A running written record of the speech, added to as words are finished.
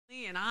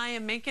and I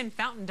am making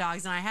fountain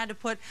dogs, and I had to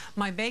put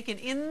my bacon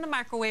in the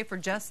microwave for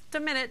just a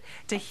minute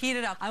to heat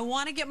it up. I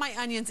want to get my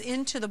onions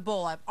into the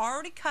bowl. I've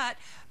already cut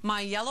my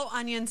yellow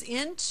onions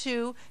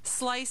into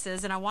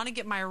slices, and I want to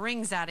get my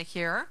rings out of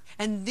here.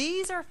 And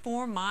these are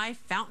for my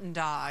fountain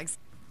dogs.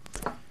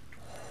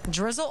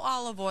 Drizzle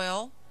olive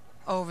oil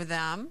over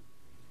them.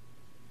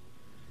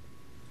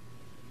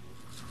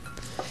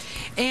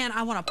 And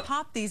I want to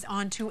pop these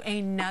onto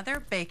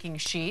another baking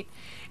sheet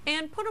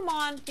and put them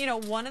on, you know,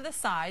 one of the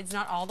sides,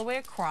 not all the way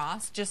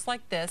across, just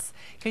like this,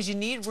 because you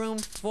need room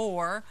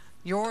for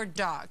your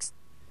dogs.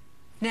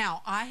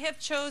 Now, I have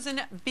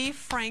chosen beef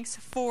franks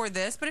for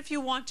this, but if you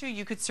want to,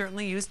 you could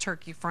certainly use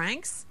turkey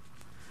franks.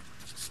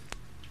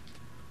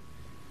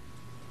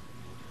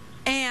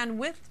 And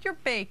with your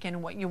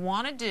bacon, what you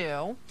want to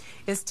do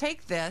is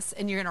take this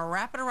and you're going to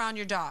wrap it around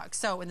your dog.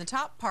 So in the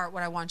top part,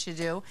 what I want you to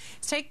do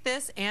is take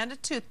this and a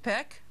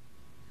toothpick,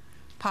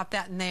 pop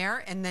that in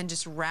there, and then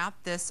just wrap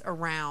this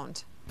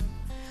around.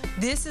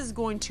 This is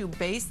going to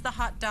baste the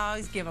hot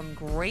dogs, give them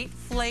great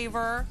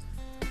flavor.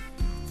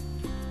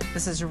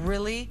 This is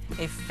really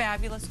a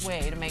fabulous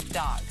way to make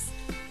dogs.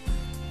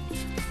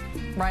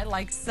 Right,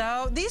 like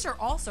so. These are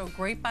also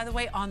great, by the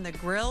way, on the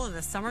grill in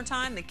the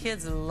summertime. The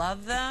kids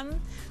love them.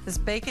 This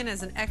bacon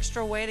is an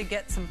extra way to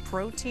get some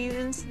protein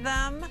into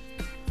them.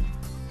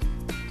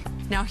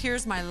 Now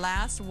here's my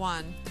last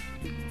one.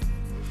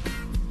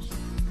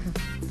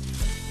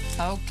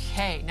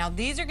 Okay, now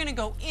these are gonna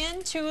go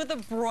into the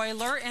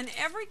broiler, and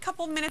every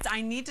couple minutes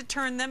I need to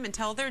turn them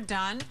until they're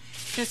done.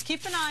 Just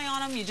keep an eye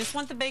on them. You just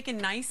want the bacon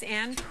nice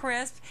and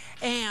crisp,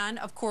 and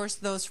of course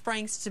those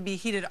franks to be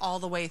heated all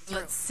the way through.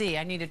 Let's see,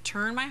 I need to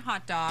turn my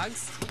hot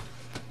dogs.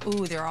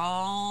 Ooh, they're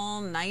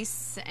all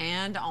nice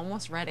and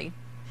almost ready.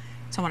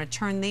 So I want to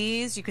turn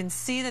these. You can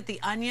see that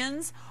the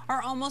onions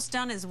are almost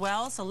done as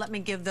well, so let me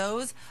give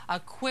those a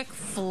quick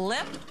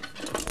flip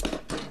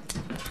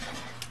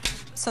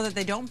so that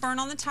they don't burn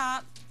on the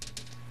top.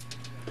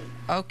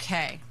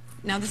 Okay,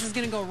 now this is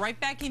going to go right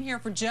back in here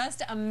for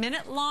just a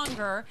minute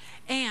longer,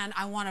 and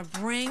I want to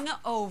bring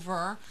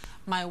over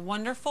my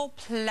wonderful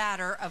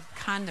platter of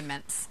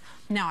condiments.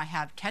 Now I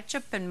have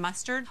ketchup and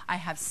mustard, I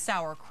have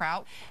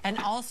sauerkraut, and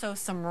also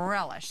some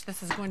relish.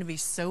 This is going to be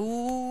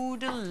so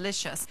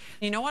delicious.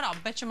 You know what? I'll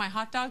bet you my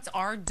hot dogs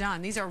are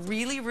done. These are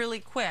really, really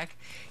quick.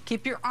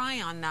 Keep your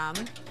eye on them.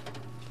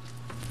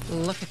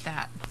 Look at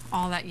that.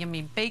 All that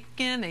yummy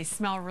bacon. They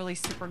smell really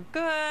super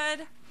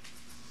good.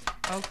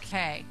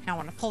 Okay, now I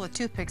want to pull the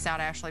toothpicks out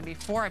actually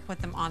before I put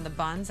them on the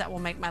buns. That will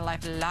make my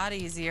life a lot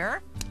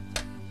easier.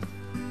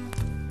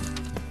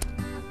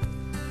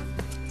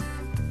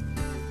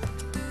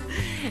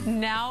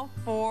 Now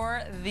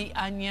for the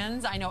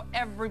onions. I know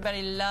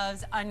everybody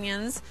loves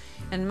onions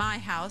in my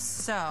house,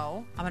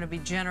 so I'm going to be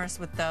generous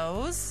with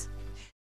those.